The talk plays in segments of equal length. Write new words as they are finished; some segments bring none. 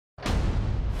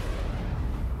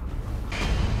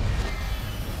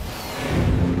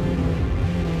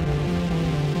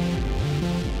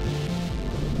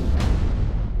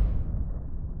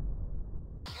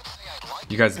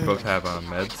You guys both have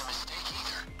meds?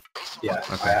 Yeah,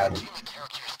 Okay. I have.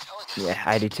 Yeah,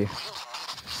 I do too.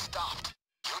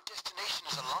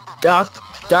 Dark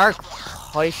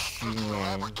potion.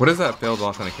 What does that failed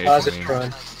authentication How's it mean?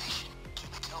 run?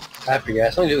 I forget.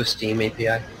 It's something to do with Steam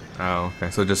API, Oh, okay.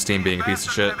 So just Steam being a piece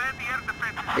of shit?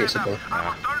 basically.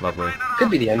 Ah, lovely. Could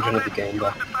be the engine of the game,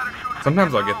 though.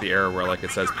 Sometimes I'll get the error where like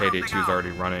it says Payday 2 is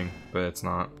already running, but it's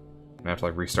not. I have to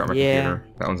like restart my computer.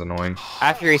 That one's annoying.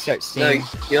 After you restart Steam. No, you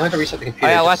don't have to reset the computer. Oh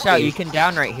yeah, watch just out, Steam. you can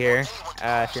down right here,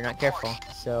 if you're not careful.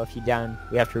 So if you down,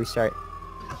 we have to restart.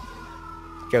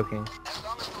 Joking.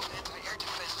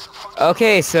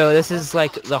 Okay, so this is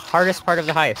like the hardest part of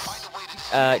the heist.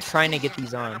 Trying to get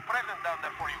these on.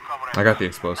 I got the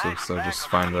explosives, so just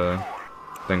find the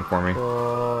thing for me.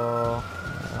 Cool.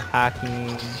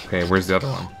 Hacking. Okay, where's the other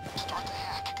one?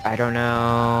 I don't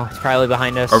know. It's probably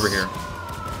behind us. Over here.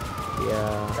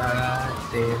 Yeah.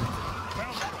 God damn.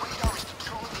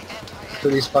 Who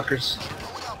are these fuckers?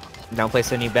 Don't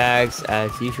place any bags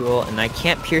as usual, and I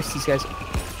can't pierce these guys.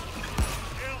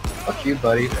 Fuck you,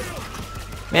 buddy.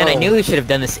 Man, I Oh. knew we should have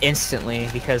done this instantly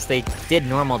because they did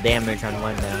normal damage on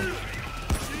one down.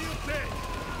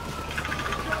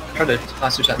 Try to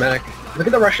hostage that medic. Look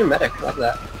at the Russian medic. Love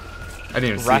that. I didn't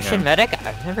even see Russian him. medic?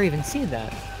 I've never even seen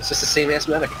that. It's just the same ass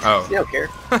medic. Oh. They don't care.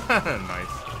 Nice.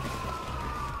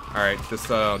 Alright, this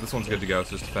one's good to go,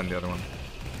 so just defend the other one.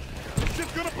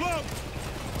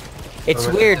 It's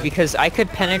Alright. weird because I could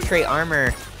penetrate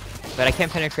armor, but I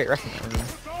can't penetrate Russian armor.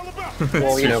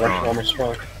 Well, It's you know, too Russian armor's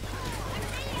strong.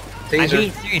 I'm Taser.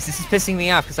 being serious, this is pissing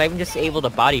me off because I'm just able to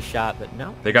body shot, but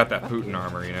no. They got that Putin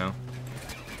armor, you know?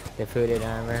 They booted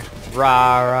armor.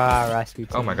 Rah,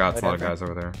 Rasputin. Oh my god, it's a lot of whatever. guys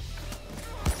over there.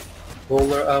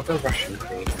 Ruler of the Russian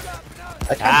Queen.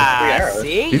 I have 3 Ah, arrows.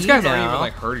 see? These guys you aren't know. even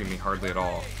like hurting me hardly at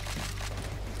all.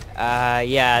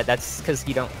 Yeah, that's because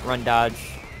you don't run dodge.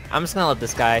 I'm just gonna let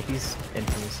this guy, he's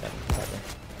infamy 7.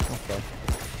 Okay.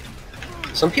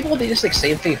 Some people, they just like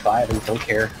same thing 5 and don't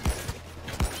care.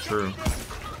 True.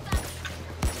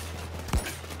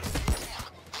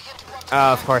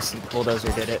 Oh, of course,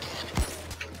 Bulldozer did it.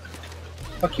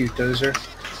 Fuck you, Dozer.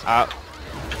 I'll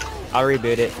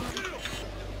reboot it.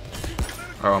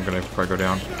 Oh, I'm gonna probably go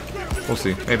down. We'll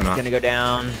see. Maybe not. Gonna go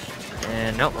down,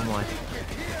 and nope, I'm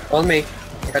alive. On me.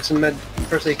 I got some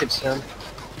first aid kits down.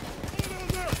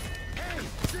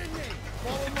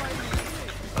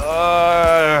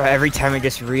 Every time I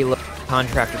just reload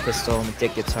contractor pistol, my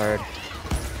dick gets hard.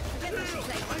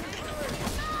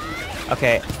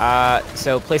 Okay,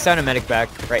 so place down a medic bag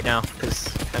right now,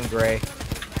 because I'm gray.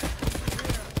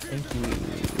 Thank you.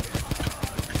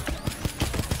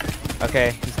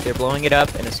 Okay, they're blowing it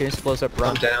up, and as soon as it blows up, I'm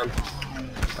run. down.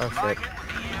 Oh shit.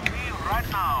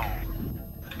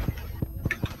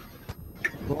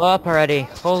 Blow up already.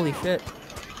 Holy shit.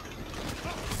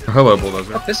 Oh, hello,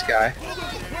 Bulldozer. Fuck this guy.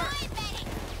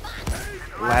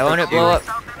 Why won't it blow up?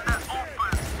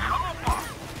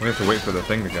 We have to wait for the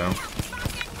thing to go.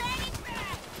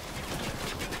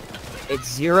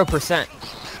 It's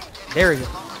 0%. There we go.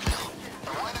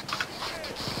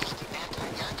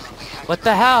 What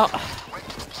the hell?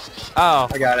 Oh.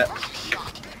 I got it.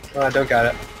 Oh, I don't got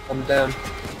it. I'm down.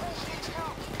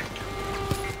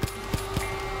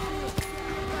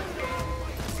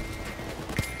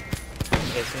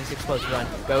 Okay, as soon as it explodes, run.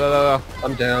 Go, go, go, go.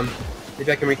 I'm down.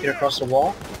 Maybe I can make it across the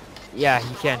wall? Yeah,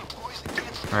 you can.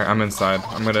 Alright, I'm inside.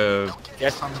 I'm gonna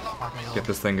Yes. get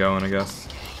this thing going, I guess.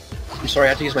 I'm sorry, I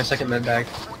have to use my second med bag.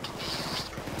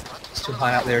 It's too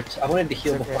high out there. I wanted to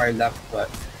heal Okay. before I left, but...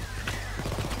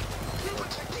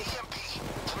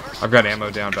 I've got ammo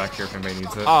down back here if anybody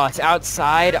needs it. Oh, it's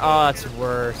outside? Oh, it's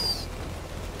worse.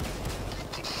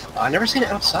 I've never seen it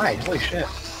outside. Holy shit.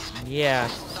 Yeah,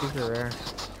 it's super rare.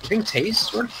 You being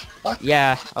tased? What the fuck?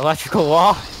 Yeah, electrical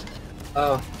wall.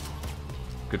 Oh.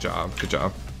 Good job, good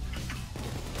job.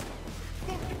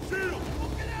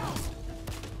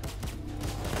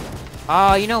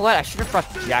 Oh, you know what? I should have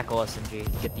brought the Jackal SMG to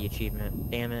get the achievement.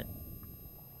 Damn it.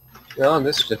 No, on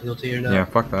this difficulty or not. Yeah,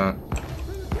 fuck that.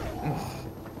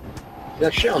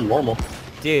 That shit on normal.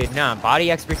 Dude, nah,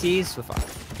 body expertise, with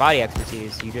body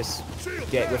expertise, you just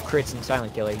get with crits and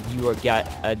silent killer, you are got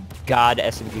a god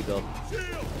SMG build.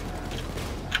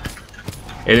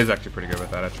 It is actually pretty good with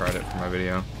that. I tried it for my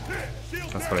video.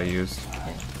 That's what I used.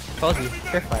 Told you,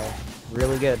 Surefire.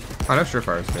 Really good. I know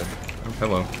Surefire's good. Oh,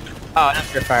 hello. Oh, not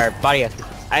Surefire, body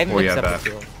expertise. I haven't Well, mixed yeah, up the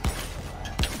that.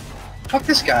 two. Fuck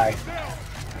this guy.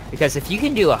 Because if you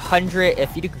can do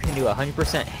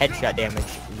 100% headshot damage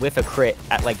with a crit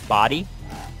at like body,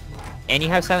 and you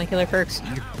have silent killer perks,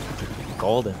 you're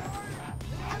golden.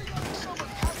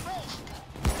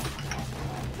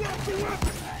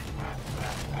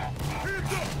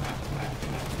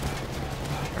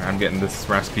 I'm getting this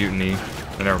Rasputiny.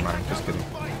 Oh, never mind, just kidding.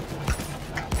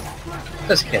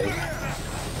 Just kidding.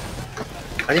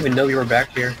 I didn't even know you were back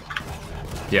here.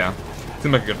 Yeah,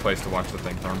 seemed like a good place to watch the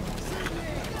thing from.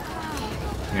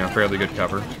 You know, fairly good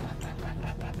cover.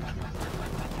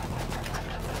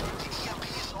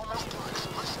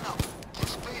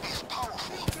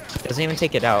 Doesn't even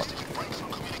take it out.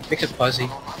 Makes it fuzzy.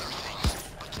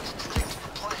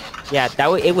 Yeah,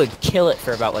 it would kill it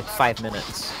for about like 5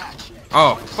 minutes.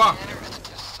 Oh, fuck!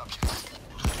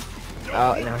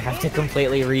 Oh, now I have to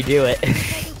completely redo it.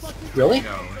 Really?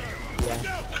 No.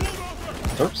 Yeah.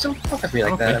 Don't fuck with me I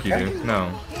like don't that, think okay? you do.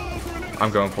 No.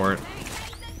 I'm going for it.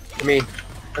 I mean,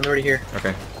 I'm already here.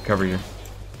 Okay, cover you.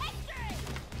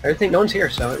 Everything, no one's here,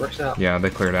 so it works out. Yeah, they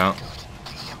cleared out.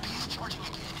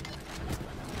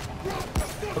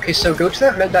 Okay, so go to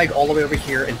that med bag all the way over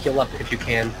here and heal up if you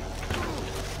can.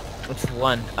 Which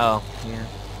one? Oh, yeah.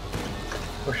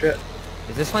 Oh shit.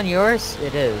 Is this one yours?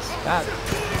 It is. God.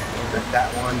 That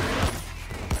one.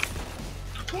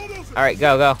 Alright,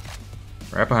 go.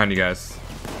 Right behind you guys.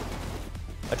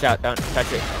 Watch out, don't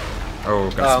touch it. Oh,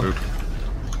 got Oh. spooked.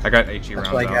 I got HE That's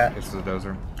rounds what I out. got. It's the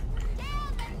dozer.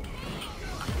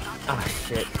 Oh,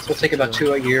 shit. This will take about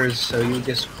 2 years, so you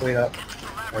just wait up.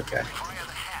 Okay.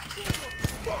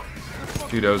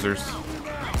 2 dozers.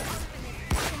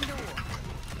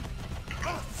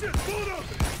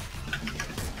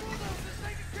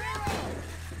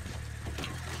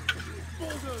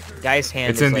 Guy's hand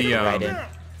It's is in like the right in.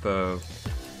 the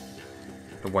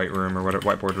white room or whatever,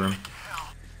 whiteboard room.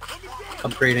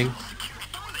 Upgrading.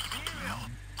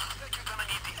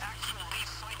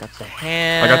 Got the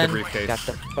hand. I got the briefcase.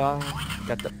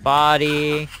 Got the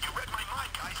body.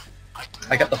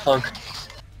 I got the funk.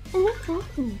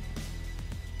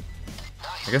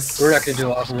 I guess We're not gonna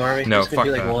do awesome, are we? No, We're just gonna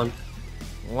do fuck like that. one.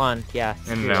 One, yeah.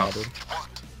 In and out.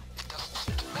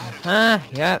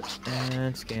 Yep.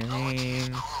 And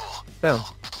scanning. Boom.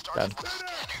 Done.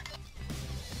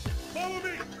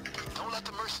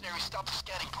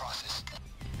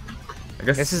 I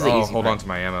guess This is the I'll easy hold part. on to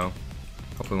my ammo.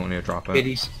 Hopefully we won't need to drop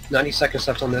it. 90 seconds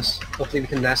left on this. Hopefully we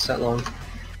can last that long.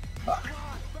 Fuck.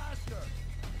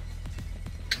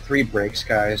 3 breaks,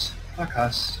 guys. Fuck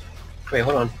us. Wait,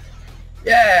 hold on.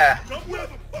 Yeah!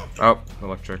 Oh,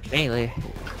 electric. Melee.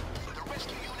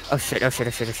 Oh shit.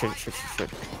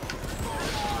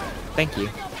 Thank you.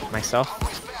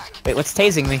 Myself. Wait, what's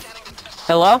tasing me?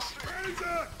 Hello?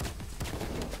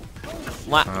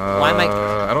 Why am I...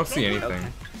 I don't see anything. I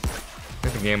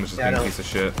think the game was just Yeah, I being a know. piece of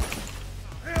shit.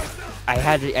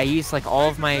 I used like all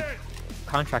of my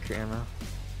contractor ammo.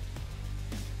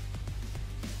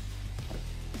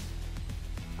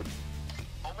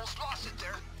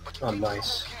 Oh,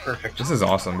 nice. Perfect. This is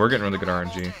awesome. We're getting really good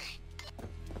RNG.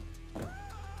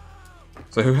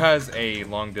 So who has a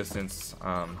long distance,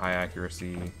 high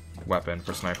accuracy weapon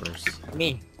for snipers?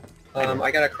 Me.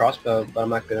 I got a crossbow, but I'm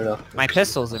not good enough. My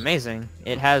pistol's amazing.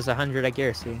 It has 100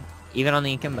 accuracy. Even on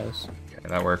the akimbos. Okay,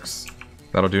 that works.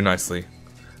 That'll do nicely.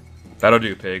 That'll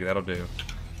do, pig. That'll do.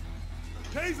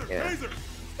 Yeah.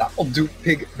 That'll do,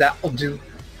 pig. That'll do.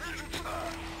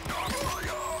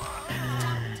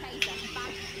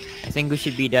 I think we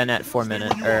should be done at 4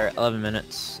 minutes, or 11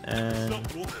 minutes, and...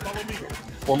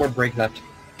 One more break left.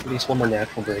 At least one more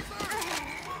natural break.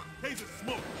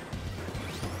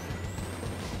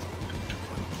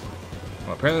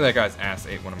 Well, apparently that guy's ass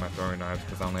ate one of my throwing knives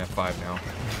because I only have 5 now.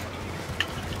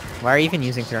 Why are you even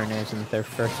using throwing knives in the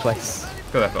first place?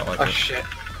 Because I felt like Oh it. shit.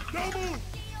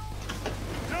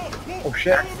 Oh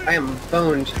shit. I am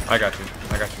boned. I got you.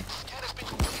 I got you.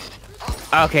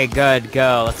 Okay, good,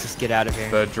 go. Let's just get out of here.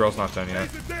 The drill's not done yet.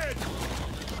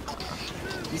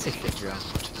 Piece of shit drill.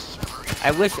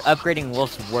 I wish upgrading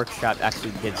Wolf's workshop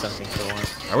actually did something for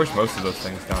once. I wish most of those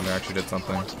things down there actually did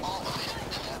something.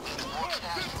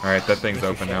 Alright, that thing's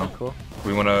open now. Cool.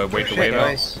 We want to wait the Shit, wave out?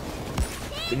 guys.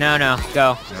 No,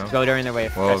 go. No? Go during the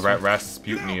wave. Well, Trust me.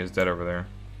 Rasputiny is dead over there.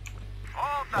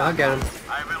 I'll get him.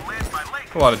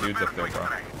 A lot of dudes up there, bro.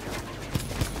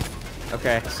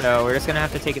 Okay, so we're just gonna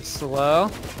have to take it slow.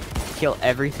 Kill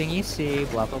everything you see,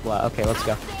 blah blah blah. Okay, let's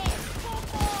go.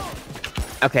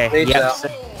 Okay, Stage yep. out. So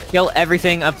kill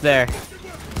everything up there.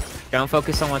 Don't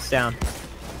focus on what's down.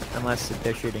 Unless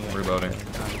they're shooting it. Reloading.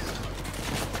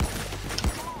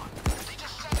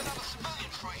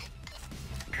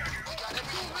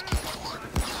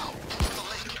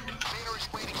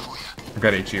 I've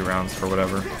got HE rounds for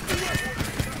whatever.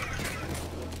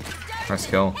 Nice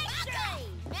kill.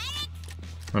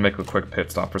 I'm gonna make a quick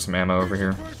pit stop for some ammo over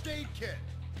here.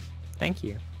 Thank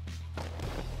you.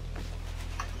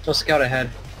 Don't scout ahead.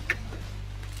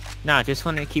 Nah, just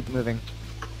want to keep moving.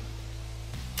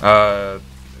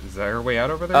 Is there a way out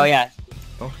over there? Oh yeah.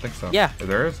 Don't think so. Yeah.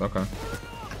 There is? Okay.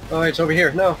 Oh, it's over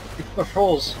here. No, the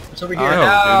holes. It's over Oh, here. no,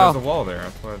 no. dude, there's a wall there.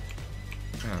 That's what...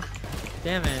 Yeah.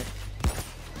 Damn it.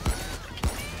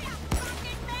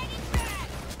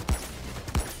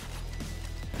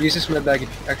 Use this med bag.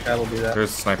 Actually, I will do that. There's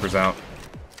snipers out.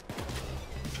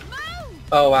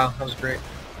 Oh wow, that was great.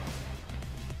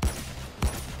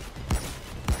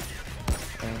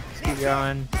 Okay, let's keep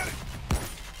going.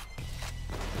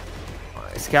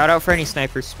 Scout out for any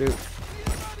snipers, Spook.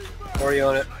 Already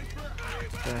on it.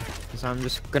 Because I'm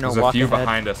just gonna There's a walk few ahead.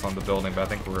 behind us on the building, but I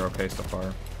think we're okay so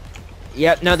far.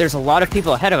 Yep, no, there's a lot of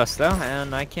people ahead of us, though,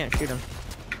 and I can't shoot them.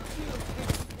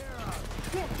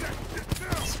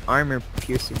 This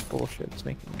armor-piercing bullshit's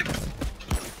making me mad.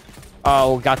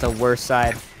 Oh, got the worst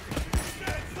side.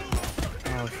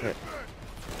 Oh, shit.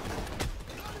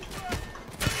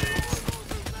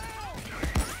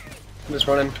 I'm just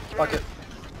running. Fuck it.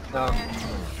 No,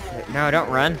 No, don't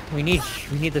run. We need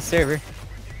the server.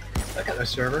 I got no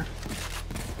server.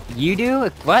 You do?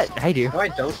 What? I do. No, I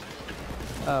don't.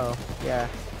 Oh, yeah.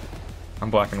 I'm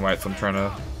black and white, so I'm trying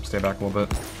to stay back a little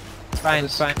bit. It's fine,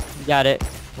 it's fine. We got it.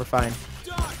 We're fine.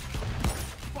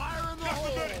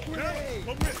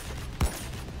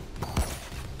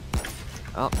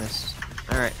 Oh, missed.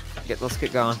 Alright, let's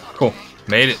get going. Cool.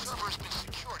 Made it.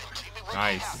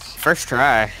 Nice. First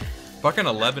try. Fucking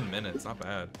 11 minutes. Not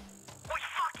bad.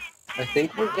 I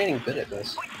think we're getting good at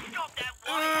this.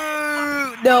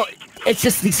 No, it's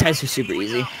just these guys are super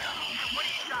easy.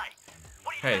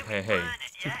 Hey, hey, hey.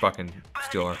 You fucking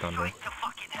steal our thunder.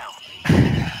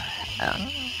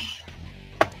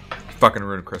 Fucking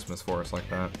ruined Christmas for us like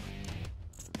that.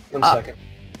 1 second.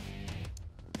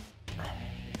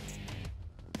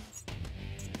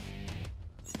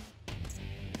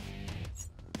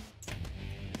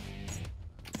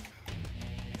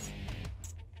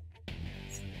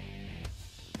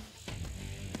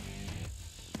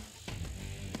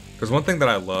 There's one thing that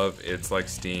I love, it's like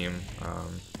Steam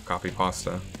copy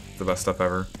pasta. It's the best stuff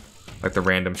ever. Like the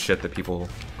random shit that people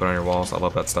put on your walls. I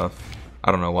love that stuff.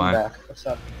 I don't know I'm why. back. What's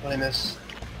up? What did I miss?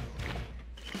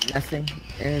 Nothing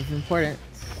is important.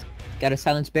 Got a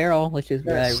silenced barrel, which is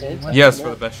what I really want. Yes, for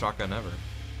the best shotgun ever.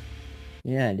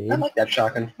 Yeah, I dude. like that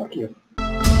shotgun. Fuck you.